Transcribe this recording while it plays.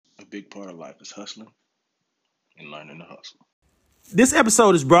big part of life is hustling and learning to hustle. This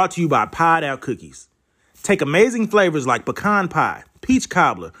episode is brought to you by Pied Out Cookies. Take amazing flavors like pecan pie, peach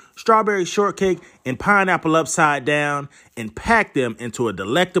cobbler, strawberry shortcake, and pineapple upside down and pack them into a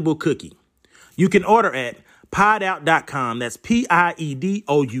delectable cookie. You can order at piedout.com. That's PIEDOUT.com.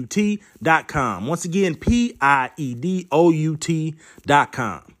 Once again, PIEDOUT.com.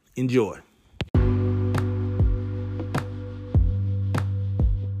 Enjoy.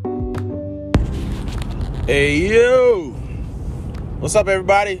 Hey, yo. What's up,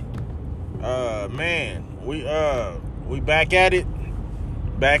 everybody? Man, we back at it.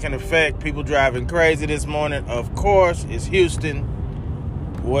 Back in effect. People driving crazy this morning. Of course, it's Houston.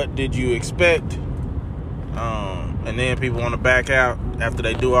 What did you expect? And then people want to back out after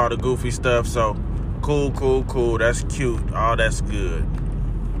they do all the goofy stuff. So, cool. That's cute. All that's good.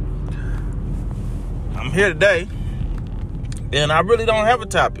 I'm here today, and I really don't have a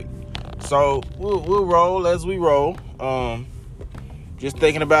topic. So, we'll roll as we roll. Just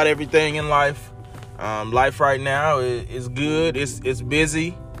thinking about everything in life. Life right now is good. It's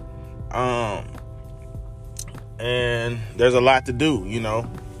busy. And there's a lot to do, you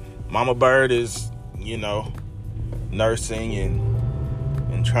know. Mama Bird is, you know, nursing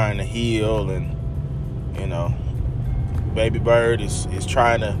and trying to heal, and, you know, Baby Bird is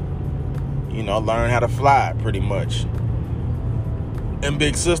trying to, you know, learn how to fly pretty much. And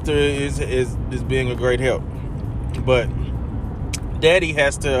Big Sister is being a great help. But Daddy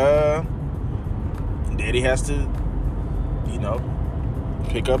has to, you know,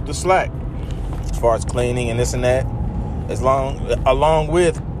 pick up the slack as far as cleaning and this and that, along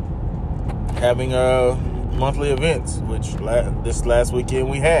with having monthly events, which this last weekend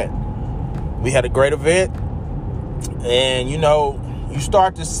we had a great event. And, you know, you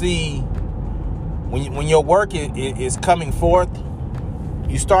start to see when your work is coming forth,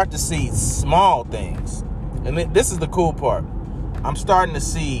 you start to see small things. And this is the cool part. I'm starting to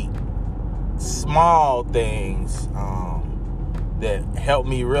see small things that help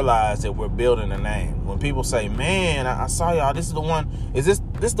me realize that we're building a name. When people say, man, I saw y'all, this is the one. Is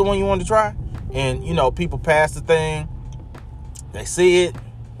this the one you wanted to try? And, you know, people pass the thing. They see it,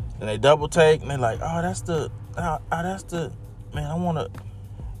 and they double take, and they're like, oh, that's the, man, I want to.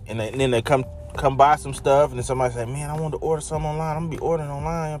 And then they come buy some stuff, and then somebody say, man, I want to order something online. I'm going to be ordering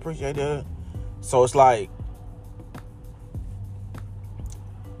online. I appreciate that. So it's like,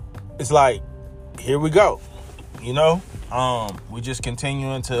 here we go, you know. We just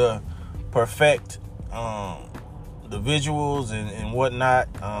continuing to perfect the visuals and whatnot.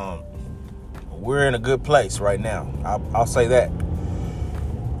 We're in a good place right now. I'll say that.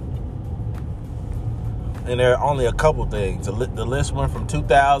 And there are only a couple things. The list went from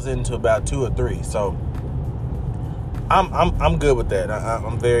 2,000 to about 2 or 3. So I'm good with that.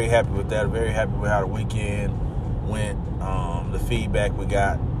 I'm very happy with that. I'm very happy with how the weekend went. The feedback we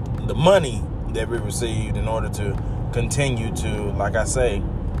got, the money that we received in order to continue to, like I say,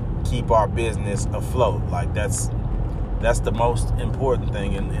 keep our business afloat. Like that's the most important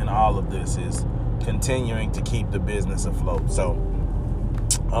thing in all of this, is continuing to keep the business afloat. So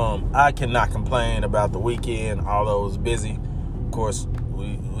I cannot complain about the weekend, although it was busy. Of course,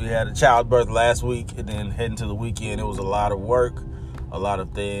 we had a childbirth last week, and then heading to the weekend, it was a lot of work, a lot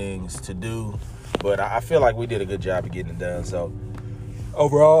of things to do. But I feel like we did a good job of getting it done. So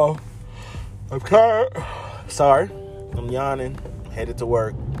overall, I'm tired. Sorry, I'm yawning. Headed to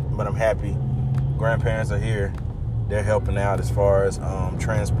work, but I'm happy. Grandparents are here. They're helping out as far as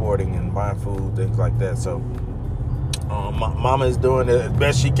transporting and buying food, things like that. So my mama is doing it as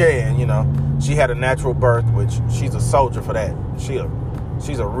best she can. You know, she had a natural birth, which she's a soldier for that.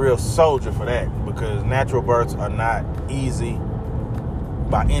 She's a real soldier for that, because natural births are not easy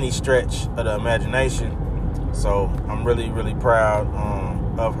by any stretch of the imagination. So I'm really, really proud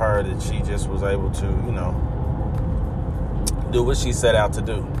of her that she just was able to, you know, do what she set out to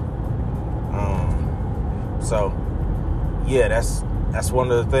do. So yeah, that's one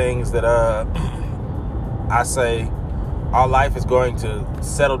of the things that I say our life is going to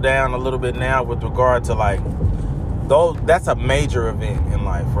settle down a little bit now with regard to, like, though that's a major event in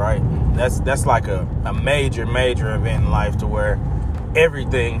life, right? That's like a major event in life, to where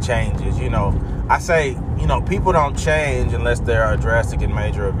everything changes. You know, I say, you know, people don't change unless there are drastic and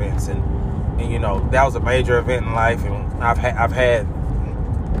major events, and you know, that was a major event in life, and I've had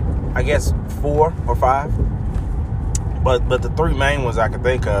I guess 4 or 5, but the 3 main ones I can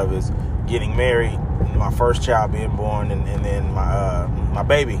think of is getting married, my first child being born, and then my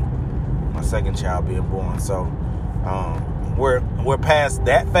baby, my second child being born. So we're past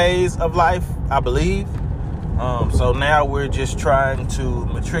that phase of life, I believe. So now we're just trying to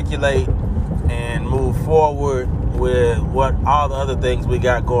matriculate and move forward with what all the other things we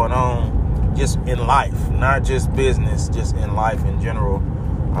got going on just in life, not just business, just in life in general.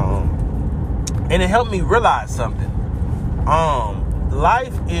 And it helped me realize something.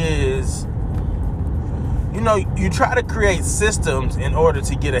 Life is, you try to create systems in order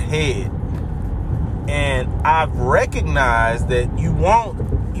to get ahead. And I've recognized that you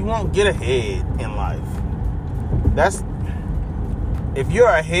won't get ahead in life. If you're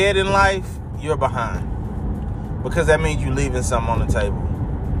ahead in life, you're behind. Because that means you're leaving something on the table.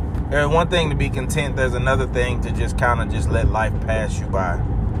 There's one thing to be content. There's another thing to just kind of just let life pass you by,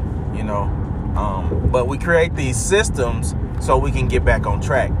 But we create these systems so we can get back on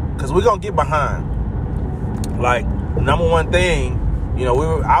track. Because we're going to get behind. Like, number one thing,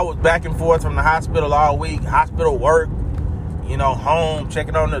 I was back and forth from the hospital all week. Hospital work, home,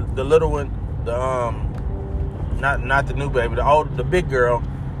 checking on the little one. Not the new baby, the big girl.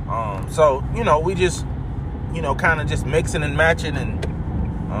 So, we just, kind of just mixing and matching. And,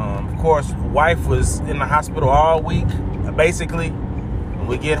 of course, wife was in the hospital all week, basically. When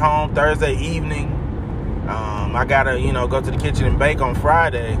we get home Thursday evening, I got to, go to the kitchen and bake on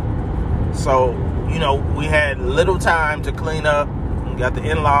Friday. So, we had little time to clean up. We got the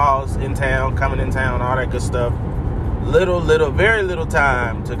in-laws coming in town, all that good stuff. Very little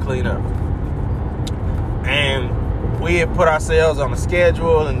time to clean up. And we had put ourselves on a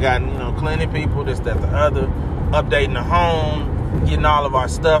schedule and got, cleaning people, this, that, the other, updating the home, getting all of our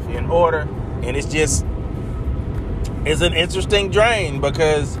stuff in order. And it's an interesting drain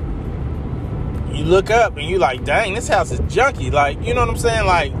because you look up and you're like, dang, this house is junky. Like, you know what I'm saying?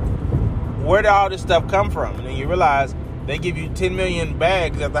 Like, where did all this stuff come from? And then you realize they give you 10 million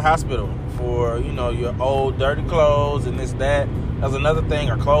bags at the hospital for, your old dirty clothes and this, that. That's another thing.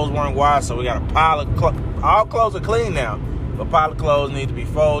 Our clothes weren't washed, so we got a pile of clothes. All clothes are clean now, but a pile of clothes need to be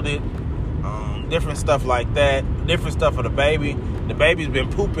folded. Different stuff like that. Different stuff for the baby. The baby's been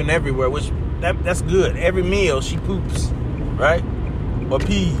pooping everywhere, which that's good. Every meal she poops, right? Or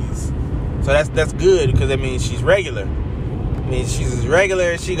pees. So that's good because that means she's regular. I mean, she's as regular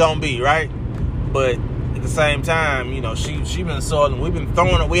as she gonna be, right? But at the same time, she been soiling. We've been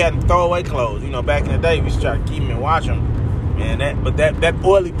throwing. We had to throw away clothes. Back in the day, we used to try to keep them and wash them. And that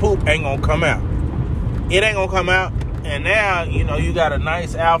oily poop ain't gonna come out. It ain't gonna come out. And now, you got a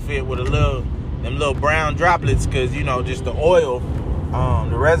nice outfit with them little brown droplets, because just the oil,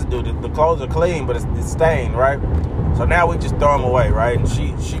 the residue. The clothes are clean, but it's stained, right? So now we just throw them away, right? And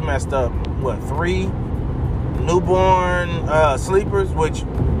she messed up 3 newborn sleepers, which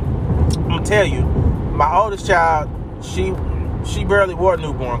I'm gonna tell you, my oldest child, she barely wore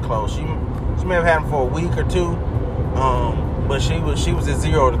newborn clothes. She may have had them for a week or two, but she was at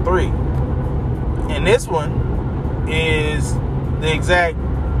 0 to 3. And this one is the exact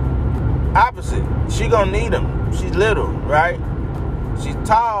opposite. She gonna need them. She's little, right? She's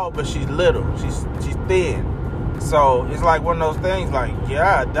tall, but she's little. She's thin. So it's like one of those things. Like,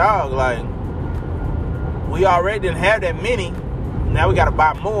 yeah, dog. Like, we already didn't have that many. Now we gotta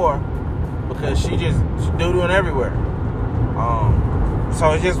buy more because she's doo-dooing everywhere.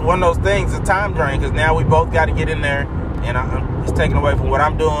 So it's just one of those things. It's a time drain because now we both got to get in there, and it's taken away from what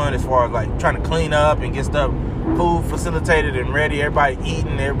I'm doing as far as like trying to clean up and get stuff, food facilitated and ready. Everybody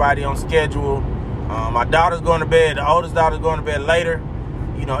eating, everybody on schedule. My daughter's going to bed. The oldest daughter's going to bed later.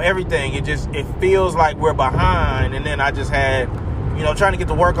 Everything. It feels like we're behind. And then I just had, trying to get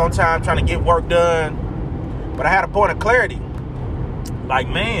to work on time, trying to get work done. But I had a point of clarity. Like,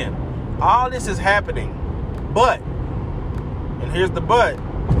 man, all this is happening. But, and here's the but,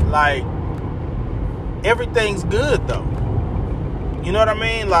 like, everything's good though. You know what I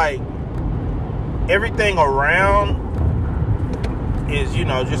mean? Like, everything around is,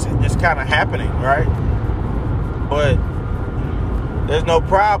 just kind of happening, right? But there's no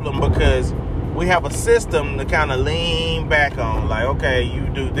problem because we have a system to kind of lean back on. Like, okay, you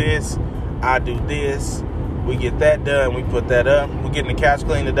do this, I do this. We get that done, we put that up. We're getting the couch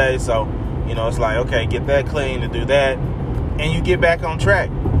clean today, so, it's like, okay, get that clean to do that. And you get back on track.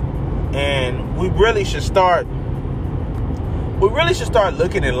 And we really should start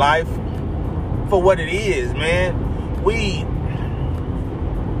looking at life for what it is, man.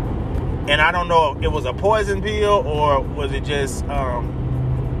 And I don't know if it was a poison pill or was it just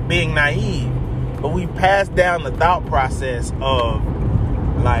being naive, but we passed down the thought process of,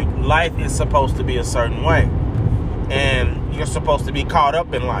 like, life is supposed to be a certain way. And you're supposed to be caught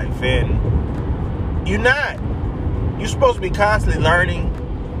up in life. And you're not. You're supposed to be constantly learning,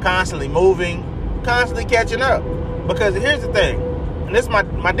 constantly moving, constantly catching up. Because here's the thing, and this my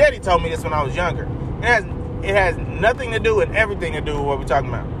daddy told me this when I was younger. it has nothing to do and everything to do with what we're talking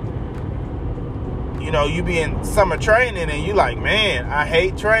about. You know, you be in summer training and you like, man, I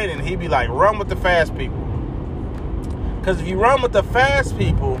hate training. He be like, run with the fast people. Because if you run with the fast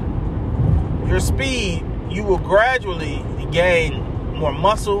people, your speed, you will gradually gain more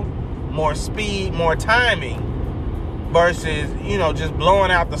muscle, more speed, more timing, versus, you know, just blowing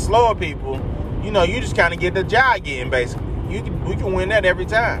out the slower people. You know, you just kind of get the jog in, basically. We can win that every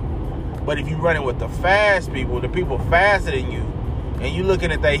time. But if you're running with the fast people, the people faster than you, and you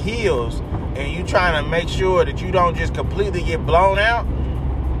looking at their heels, and you trying to make sure that you don't just completely get blown out,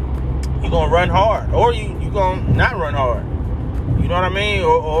 you're going to run hard. Or you're going to not run hard. You know what I mean?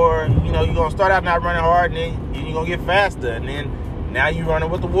 Or you know, you're going to start out not running hard, and then you're going to get faster. And then now you're running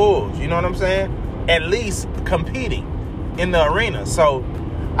with the wolves. You know what I'm saying? At least competing in the arena. So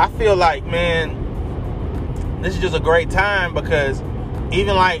I feel like, man, this is just a great time, because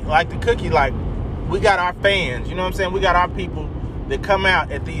even like the cookie, like, we got our fans. You know what I'm saying? We got our people that come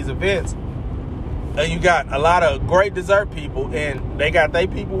out at these events. And you got a lot of great dessert people, and they got their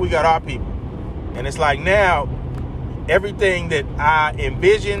people, we got our people. And it's like, now, everything that I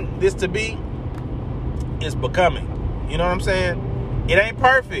envisioned this to be is becoming. You know what I'm saying? It ain't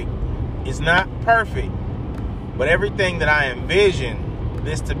perfect. It's not perfect. But everything that I envisioned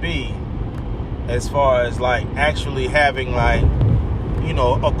this to be, as far as like actually having, like, you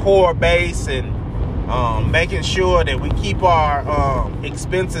know, a core base, and making sure that we keep our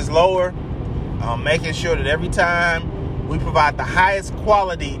expenses lower, making sure that every time we provide the highest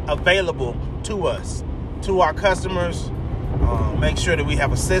quality available to us, to our customers, make sure that we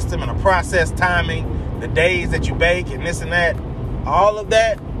have a system and a process, timing, the days that you bake, and this and that. All of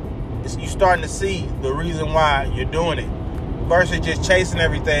that, you're starting to see the reason why you're doing it, versus just chasing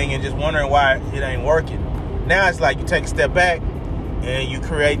everything and just wondering why it ain't working. Now it's like you take a step back and you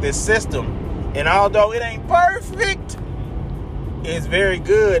create this system, and although it ain't perfect, it's very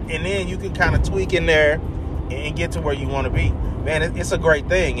good, and then you can kind of tweak in there and get to where you want to be. Man, it's a great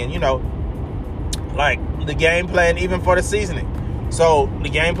thing. And, you know, like the game plan, even for the seasoning. So the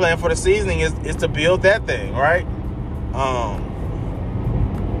game plan for the seasoning is to build that thing, right?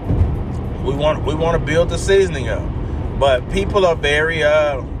 We want to build the seasoning up, but people are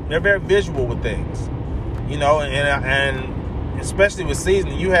they're very visual with things, you know, and especially with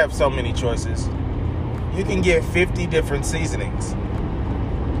seasoning, you have so many choices. You can get 50 different seasonings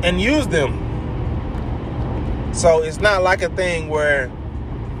and use them. So it's not like a thing where,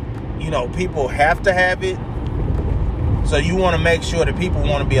 you know, people have to have it. So you want to make sure that people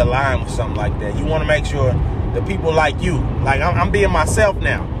want to be aligned with something like that. You want to make sure that people like you. Like, I'm being myself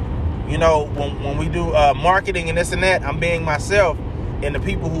now. You know, when we do marketing and this and that, I'm being myself, and the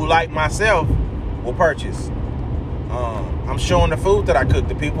people who like myself will purchase. I'm showing the food that I cook.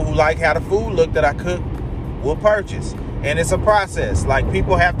 The people who like how the food look that I cook will purchase. And it's a process. Like,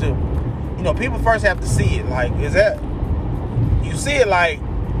 people have to, you know, people first have to see it. Like, you see it like,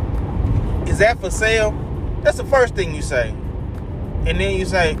 is that for sale? That's the first thing you say. And then you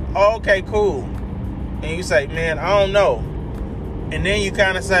say, oh, okay, cool. And you say, man, I don't know. And then you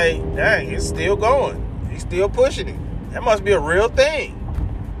kind of say, dang, it's still going. He's still pushing it. That must be a real thing.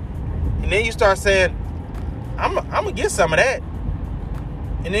 And then you start saying, I'm going to get some of that.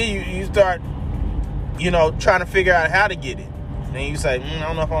 And then you start, you know, trying to figure out how to get it. And then you say, I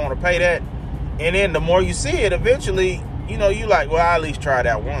don't know if I want to pay that. And then the more you see it, eventually, you know, you like, well, I'll at least try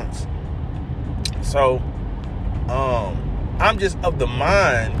that once. So, I'm just of the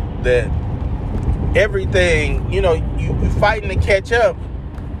mind that everything, you know, you're fighting to catch up.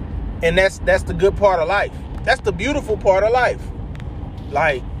 And that's the good part of life. That's the beautiful part of life.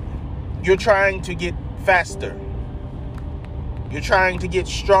 Like, you're trying to get faster. You're trying to get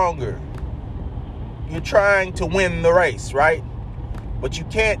stronger. You're trying to win the race, right? But you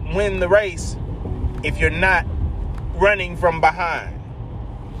can't win the race if you're not running from behind.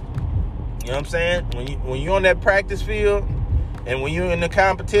 You know what I'm saying? When you're on that practice field and when you're in the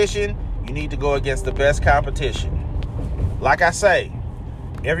competition, you need to go against the best competition. Like I say,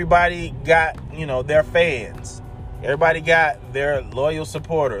 everybody got, you know, their fans. Everybody got their loyal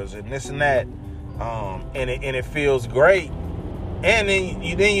supporters and this and that. And it feels great. And then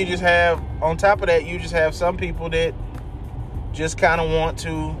you just have, on top of that, you just have some people that just kind of want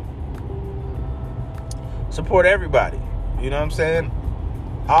to support everybody. You know what I'm saying?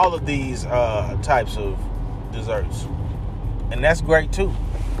 All of these types of desserts. And that's great too.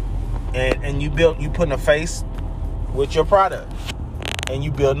 And you putting a face with your product. And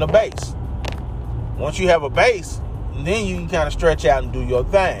you building a base. Once you have a base, then you can kind of stretch out and do your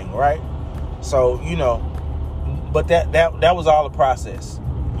thing, right? So, you know, but that was all a process,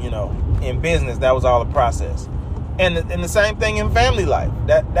 you know. in business, that was all a process. And the same thing in family life.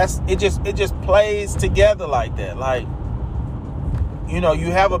 It just plays together like that. Like, you know,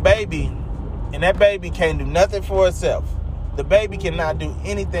 you have a baby, and that baby can't do nothing for herself. The baby cannot do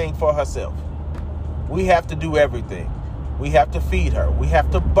anything for herself. We have to do everything. We have to feed her. We have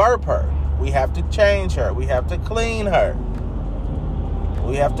to burp her. We have to change her. We have to clean her.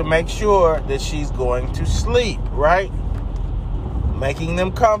 We have to make sure that she's going to sleep, right? Making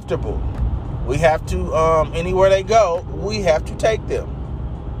them comfortable. We have to, anywhere they go, we have to take them.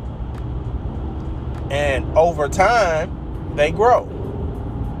 And over time, they grow.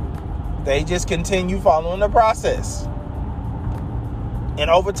 They just continue following the process. And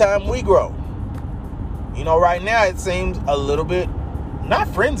over time, we grow. You know, right now, it seems a little bit, not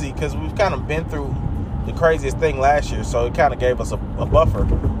frenzy, because we've kind of been through the craziest thing last year, so it kind of gave us a buffer.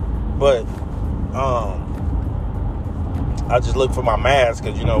 But I just look for my mask,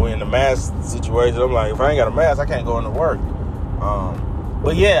 because, you know, we're in the mask situation. I'm like, if I ain't got a mask, I can't go into work.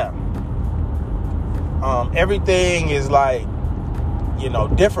 But yeah, everything is like, you know,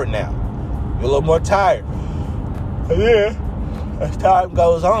 different now. You're a little more tired. And then, as time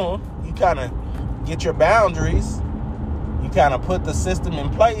goes on, you kind of get your boundaries. You kind of put the system in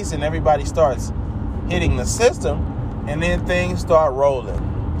place, and everybody starts hitting the system, and then things start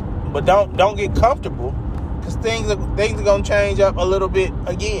rolling. But don't get comfortable, because things are gonna change up a little bit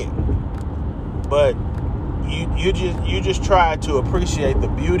again. But you just try to appreciate the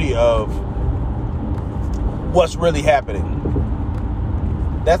beauty of what's really happening.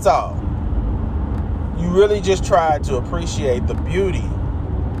 That's all. You really just try to appreciate the beauty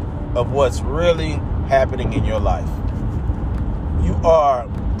of what's really happening in your life. You are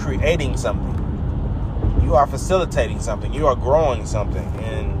creating something. You are facilitating something. You are growing something.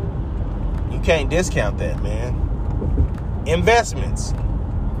 And you can't discount that, man. Investments.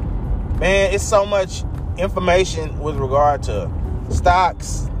 Man, it's so much information with regard to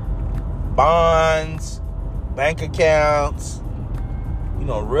stocks, bonds, bank accounts, you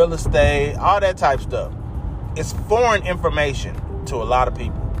know, real estate, all that type stuff. It's foreign information to a lot of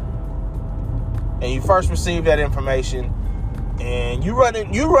people. And you first receive that information, and you running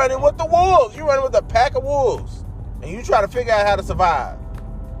with the wolves. You running with a pack of wolves, and you try to figure out how to survive.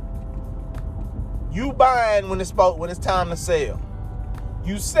 You buying when it's time to sell.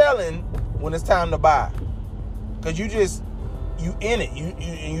 You selling when it's time to buy, because you in it.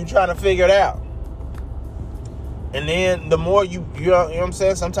 You trying to figure it out. And then the more you know what I'm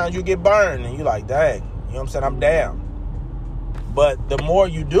saying, sometimes you get burned, and you're like, dang, you know what I'm saying, I'm down. But the more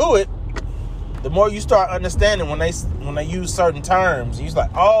you do it, the more you start understanding when they use certain terms. You're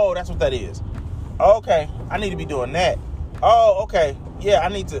like, oh, that's what that is. Okay, I need to be doing that. Oh, okay, yeah, I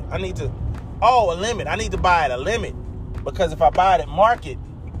need to. Oh, a limit. I need to buy at a limit, because if I buy it at market,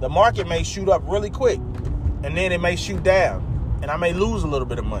 the market may shoot up really quick, and then it may shoot down, and I may lose a little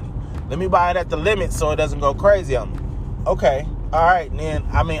bit of money. Let me buy it at the limit so it doesn't go crazy on me. Okay, all right. And then,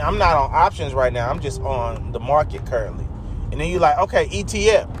 I mean, I'm not on options right now. I'm just on the market currently. And then you're like, okay,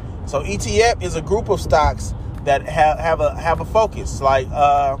 ETF. So ETF is a group of stocks that have a focus, like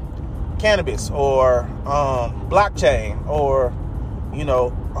cannabis or blockchain or, you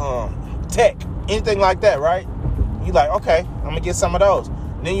know, tech, anything like that, right? You're like, okay, I'm going to get some of those.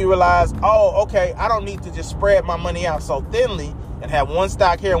 And then you realize, oh, okay, I don't need to just spread my money out so thinly and have one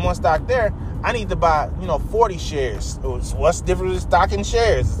stock here and one stock there. I need to buy, 40 shares. What's different with stock and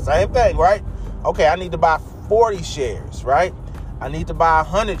shares? Same thing, right? Okay, I need to buy 40 shares, right? I need to buy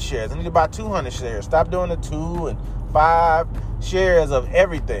 100 shares. I need to buy 200 shares. Stop doing the 2 and 5 shares of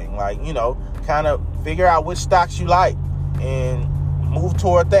everything. Like, kind of figure out which stocks you like and move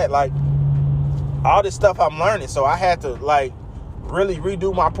toward that. Like, all this stuff I'm learning. So I had to, really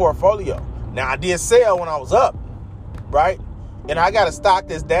redo my portfolio. Now, I did sell when I was up, right? And I got a stock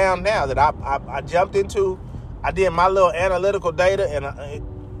that's down now that I jumped into. I did my little analytical data, and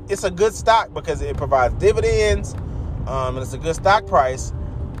it's a good stock because it provides dividends, and it's a good stock price.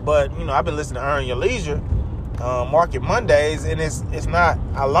 But, I've been listening to Earn Your Leisure, Market Mondays, and it's not,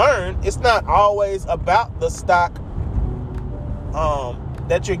 I learned, it's not always about the stock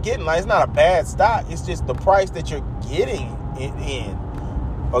that you're getting. Like, it's not a bad stock. It's just the price that you're getting it in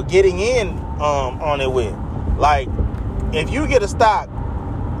or getting in on it with. Like, if you get a stock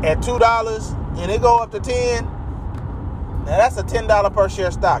at $2 and it go up to 10, now that's a $10 per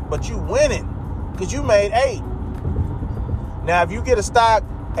share stock, but you winning because you made 8. Now, if you get a stock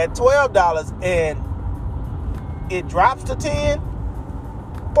at $12 and it drops to 10,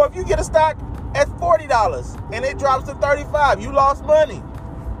 or if you get a stock at $40 and it drops to 35, you lost money.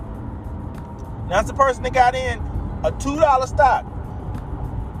 Now, it's the person that got in a $2 stock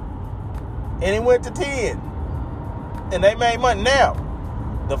and it went to 10. And they made money. Now,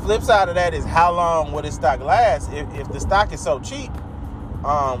 the flip side of that is how long will this stock last? If the stock is so cheap,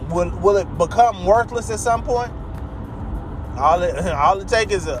 will it become worthless at some point? All it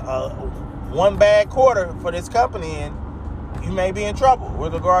takes is a one bad quarter for this company, and you may be in trouble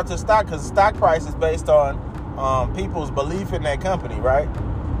with regard to stock, because the stock price is based on people's belief in that company, right?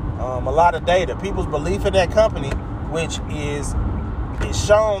 A lot of data, people's belief in that company, which is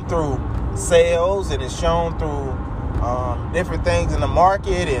shown through sales, and it's shown through different things in the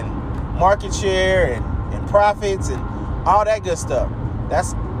market, and market share, and profits, and all that good stuff.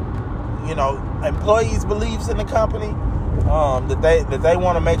 That's, employees' beliefs in the company, that they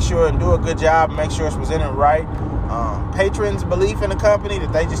want to make sure and do a good job and make sure it's presented right. Patrons' belief in the company,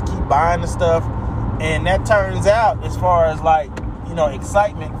 that they just keep buying the stuff. And that turns out, as far as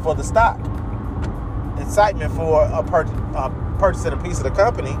excitement for the stock, excitement for purchasing a piece of the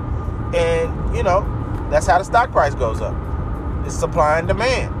company. And, that's how the stock price goes up. It's supply and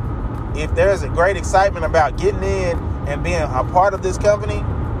demand. If there's a great excitement about getting in and being a part of this company,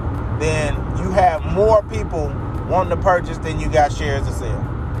 then you have more people wanting to purchase than you got shares to sell.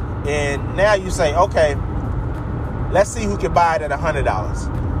 And now you say, okay, let's see who can buy it at $100.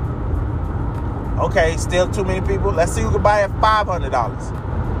 Okay, still too many people. Let's see who can buy it at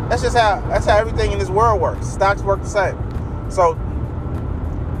 $500. That's how everything in this world works. Stocks work the same. So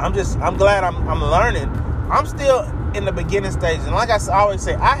I'm glad I'm learning. I'm still in the beginning stages. And like I always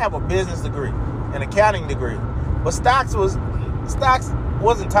say, I have a business degree, an accounting degree. But stocks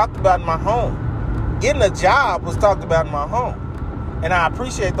wasn't talked about in my home. Getting a job was talked about in my home. And I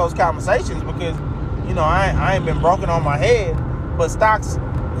appreciate those conversations because, I ain't been broken on my head. But stocks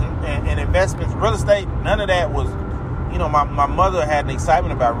and investments, real estate, none of that was, my mother had an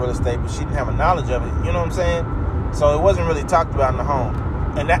excitement about real estate, but she didn't have a knowledge of it. You know what I'm saying? So it wasn't really talked about in the home.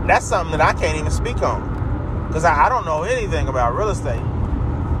 And that's something that I can't even speak on. Because I don't know anything about real estate.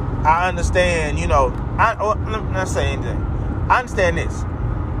 I understand, I'm not saying anything. I understand this.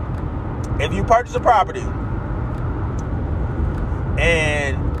 If you purchase a property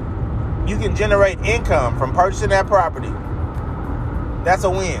and you can generate income from purchasing that property, that's a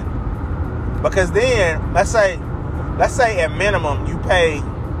win. Because then, let's say at minimum you pay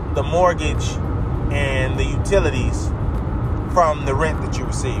the mortgage and the utilities from the rent that you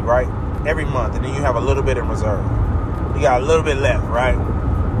receive, right? Every month, and then you have a little bit in reserve. You got a little bit left, right?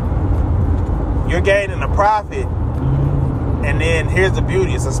 You're gaining a profit, and then here's the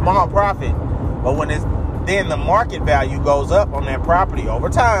beauty: it's a small profit, but then the market value goes up on that property over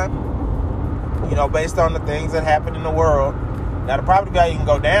time. Based on the things that happen in the world. Now, the property value can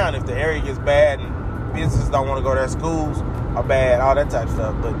go down if the area gets bad and businesses don't want to go there, schools are bad, all that type of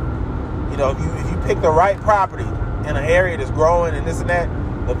stuff. But if you pick the right property in an area that's growing and this and that,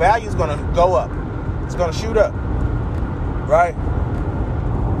 the value is going to go up. It's going to shoot up, right?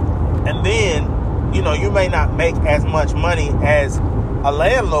 And then, you may not make as much money as a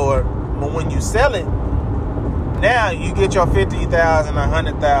landlord, but when you sell it, now you get your $50,000,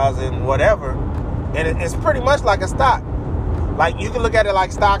 $100,000, whatever, and it's pretty much like a stock. Like, you can look at it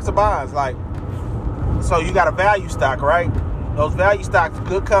like stocks or bonds. Like, so you got a value stock, right? Those value stocks,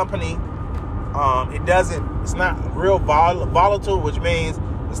 good company. It's not real volatile, which means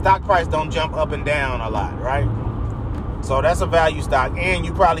the stock price don't jump up and down a lot, right? So that's a value stock, and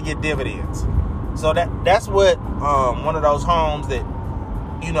you probably get dividends. So that's what one of those homes that,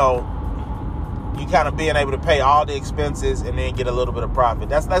 you kind of being able to pay all the expenses and then get a little bit of profit.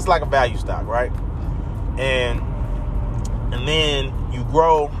 That's like a value stock, right? And then you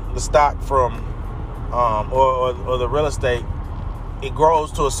grow the stock from, or the real estate. It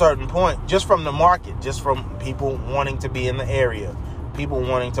grows to a certain point just from the market, just from people wanting to be in the area, people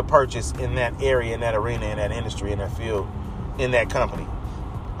wanting to purchase in that area, in that arena, in that industry, in that field, in that company.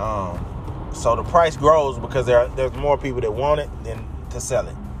 So the price grows because there's more people that want it than to sell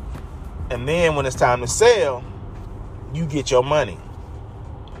it. And then when it's time to sell, you get your money.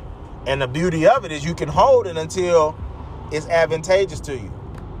 And the beauty of it is you can hold it until it's advantageous to you.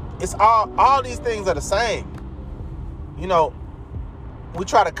 It's all these things are the same. We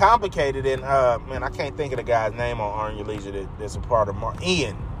try to complicate it, and I can't think of the guy's name on Earn Your Leisure that's a part of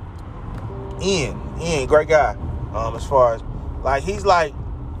Ian, great guy. As far as he's like,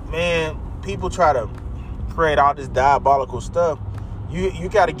 man, people try to create all this diabolical stuff. You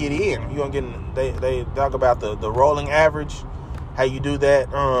got to get in. You gonna get. They talk about the rolling average, how you do that.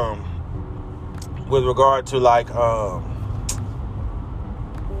 With regard to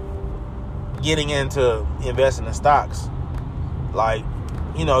getting into investing in stocks,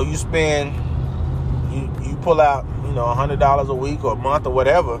 you spend, you pull out, $100 a week or a month or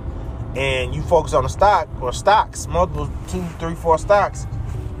whatever, and you focus on a stock or stocks, multiple 2, 3, 4 stocks,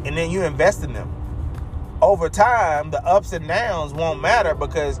 and then you invest in them. Over time, the ups and downs won't matter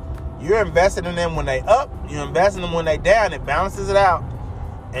because you're investing in them when they up, you're investing in them when they down. It balances it out,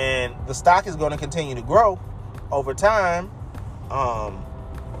 and the stock is going to continue to grow over time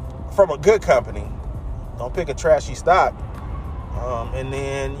from a good company. Don't pick a trashy stock, and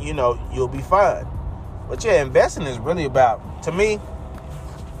then you'll be fine. But yeah, investing is really about, to me,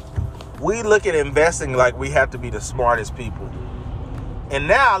 we look at investing like we have to be the smartest people. And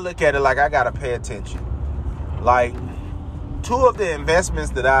now I look at it like I got to pay attention. Like, 2 of the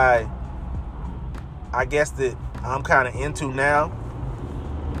investments that I guess that I'm kind of into now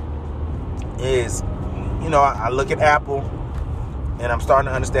is, I look at Apple and I'm starting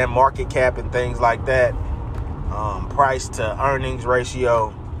to understand market cap and things like that, price to earnings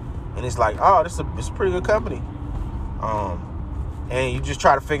ratio. And it's like, oh, it's a pretty good company. And you just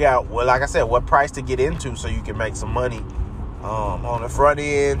try to figure out, well, like I said, what price to get into so you can make some money on the front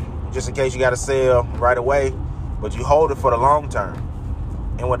end, just in case you got to sell right away, but you hold it for the long term.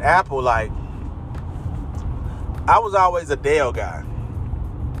 And with Apple, like, I was always a Dell guy.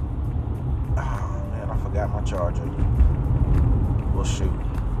 Oh, man, I forgot my charger. Well, shoot.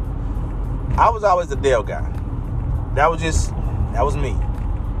 I was always a Dell guy. That was me.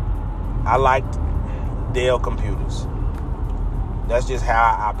 I liked Dell computers. That's just how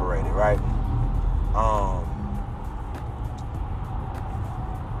I operated, right?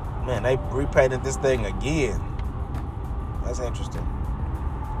 Man, they repainted this thing again. That's interesting.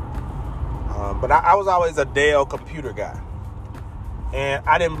 But I was always a Dell computer guy. And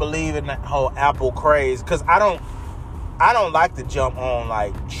I didn't believe in that whole Apple craze because I don't like to jump on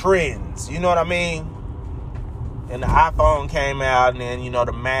like trends. You know what I mean? And the iPhone came out, and then,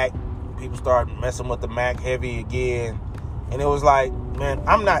 the Mac, people started messing with the Mac heavy again. And it was like, man,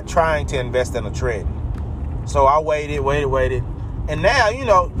 I'm not trying to invest in a trend. So I waited. And now, you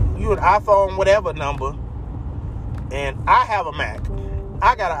an iPhone, whatever number, and I have a Mac.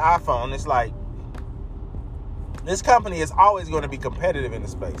 I got an iPhone. It's like, this company is always going to be competitive in the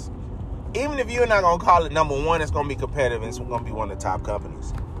space. Even if you're not going to call it number one, it's going to be competitive. It's going to be one of the top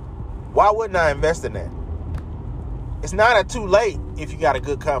companies. Why wouldn't I invest in that? It's not too late if you got a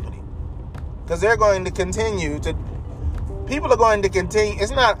good company. Because they're going to continue to... People are going to continue...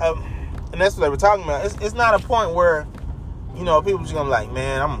 It's not a... And that's what they were talking about. It's not a point where, people just going to be like,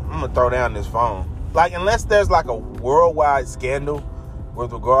 man, I'm going to throw down this phone. Like, unless there's like a worldwide scandal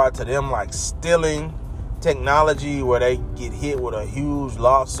with regard to them, like, stealing technology where they get hit with a huge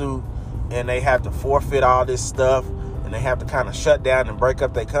lawsuit and they have to forfeit all this stuff and they have to kind of shut down and break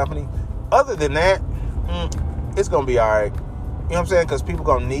up their company. Other than that, it's going to be all right. You know what I'm saying? Because people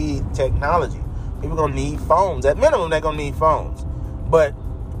going to need technology. People going to need phones. At minimum, they're going to need phones. But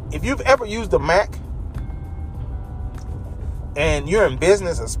if you've ever used a Mac and you're in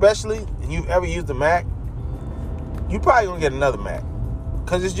business especially, and you've ever used a Mac, you probably going to get another Mac.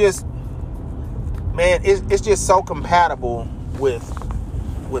 Because it's just, man, it's just so compatible with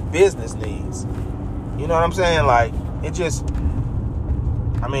business needs. You know what I'm saying? Like, it just,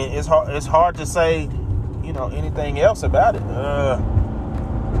 I mean, it's hard to say, anything else about it.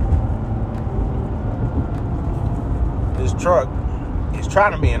 This truck is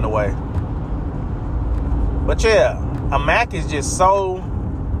trying to be in the way. But yeah, a Mac is just so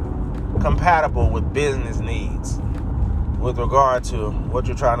compatible with business needs with regard to what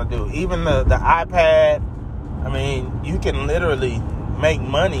you're trying to do. Even the iPad, I mean, you can literally make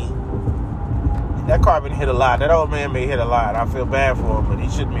money. That car been hit a lot. That old man been hit a lot. I feel bad for him, but he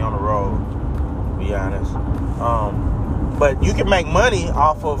shouldn't be on the road, to be honest. But you can make money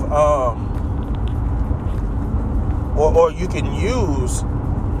off of, or you can use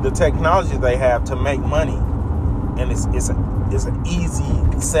the technology they have to make money, and it's an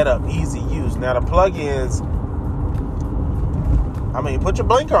easy setup, easy use. Now the plugins, I mean, put your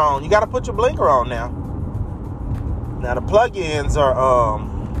blinker on. You got to put your blinker on now. Now the plugins are,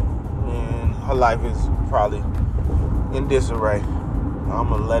 man, her life is probably in disarray. I'm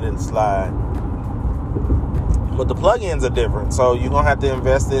gonna let it slide. But the plugins are different, so you're gonna have to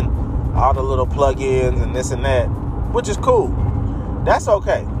invest in all the little plugins and this and that, which is cool. That's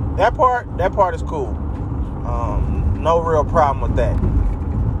okay. That part is cool. No real problem with that.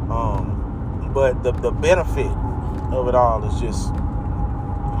 But the benefit of it all is just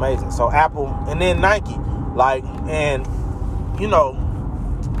amazing. So Apple, and then Nike, and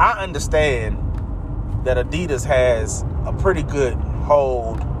I understand that Adidas has a pretty good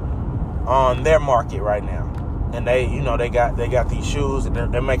hold on their market right now, and they got these shoes and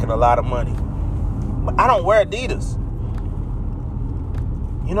they're making a lot of money. But I don't wear Adidas.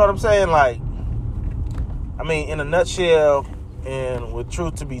 You know what I'm saying? Like, I mean, in a nutshell, and with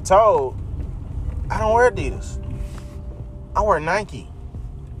truth to be told, I don't wear Adidas. I wear Nike.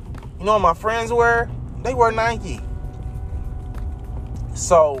 You know what my friends wear? They wear Nike.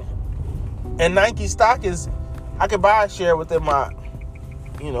 So, and Nike stock is, I could buy a share within my,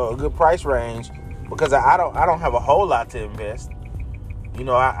 a good price range, because I don't have a whole lot to invest.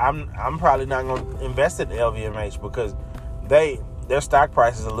 I'm probably not going to invest in LVMH because their stock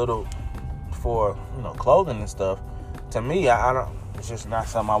price is a little, for clothing and stuff. To me, I don't. It's just not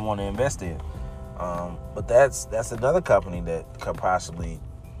something I want to invest in. But that's another company that could possibly,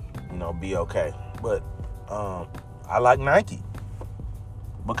 be okay. But I like Nike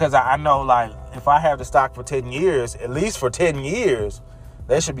because I know, like, if I have the stock for 10 years, at least for 10 years,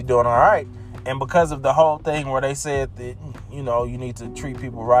 they should be doing all right. And because of the whole thing where they said that, you need to treat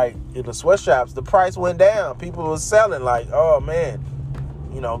people right in the sweatshops, the price went down. People were selling like, oh man,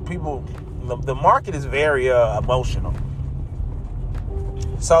 people, the market is very emotional.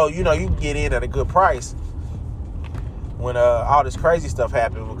 So, you can get in at a good price when all this crazy stuff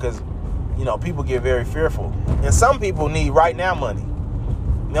happens because, people get very fearful. And some people need right now money. You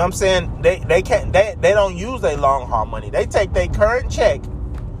know what I'm saying? They don't use their long haul money. They take their current check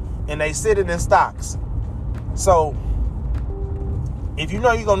and they sit it in stocks. So if you're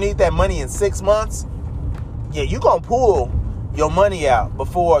going to need that money in 6 months, yeah, you're going to pull your money out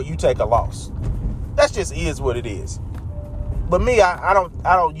before you take a loss. That just is what it is. But me, I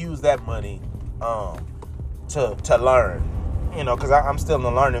don't use that money to learn, because I'm still in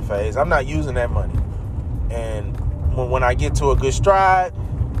the learning phase. I'm not using that money. And when I get to a good stride,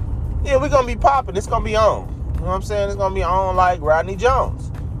 yeah, we're going to be popping. It's going to be on. You know what I'm saying? It's going to be on like Rodney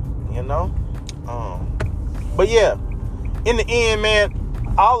Jones, But yeah, in the end, man,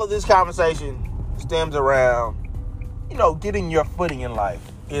 all of this conversation stems around, getting your footing in life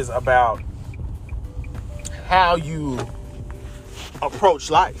is about how you approach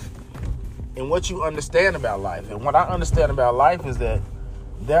life and what you understand about life. And what I understand about life is that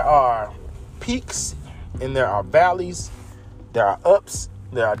there are peaks and there are valleys, there are ups,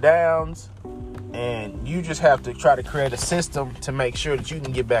 there are downs, and you just have to try to create a system to make sure that you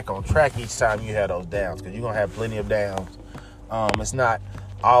can get back on track each time you have those downs, because you're going to have plenty of downs. It's not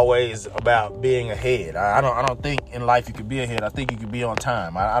always about being ahead. I don't think in life you can be ahead. I think you can be on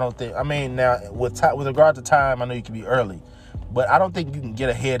time. Now with regard to time, I know you can be early, but I don't think you can get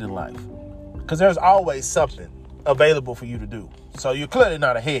ahead in life because there's always something available for you to do. So you're clearly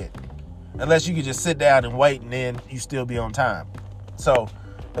not ahead unless you can just sit down and wait and then you still be on time. So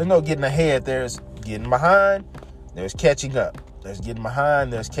there's no getting ahead. There's getting behind. There's catching up. There's getting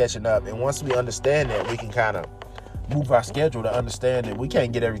behind. There's catching up. And once we understand that, we can kind of move our schedule to understand that we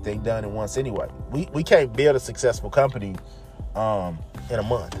can't get everything done at once anyway. We can't build a successful company in a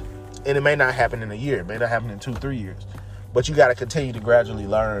month. And it may not happen in a year. It may not happen in 2-3 years. But you got to continue to gradually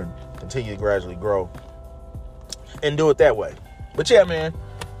learn, continue to gradually grow, and do it that way. But yeah, man,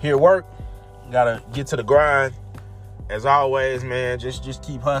 here at work, got to get to the grind. As always, man, just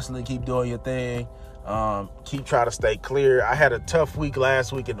keep hustling, keep doing your thing. Keep trying to stay clear. I had a tough week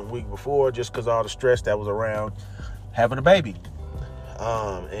last week and the week before just because all the stress that was around having a baby.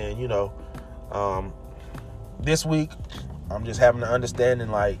 This week, I'm just having an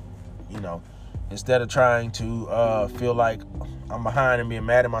understanding, like, instead of trying to feel like I'm behind and being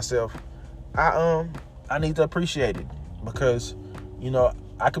mad at myself, I need to appreciate it because,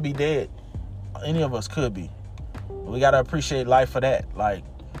 I could be dead. Any of us could be. We got to appreciate life for that. Like,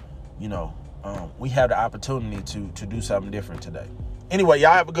 we have the opportunity to do something different today. Anyway,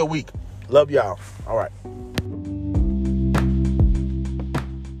 y'all have a good week. Love y'all. All right.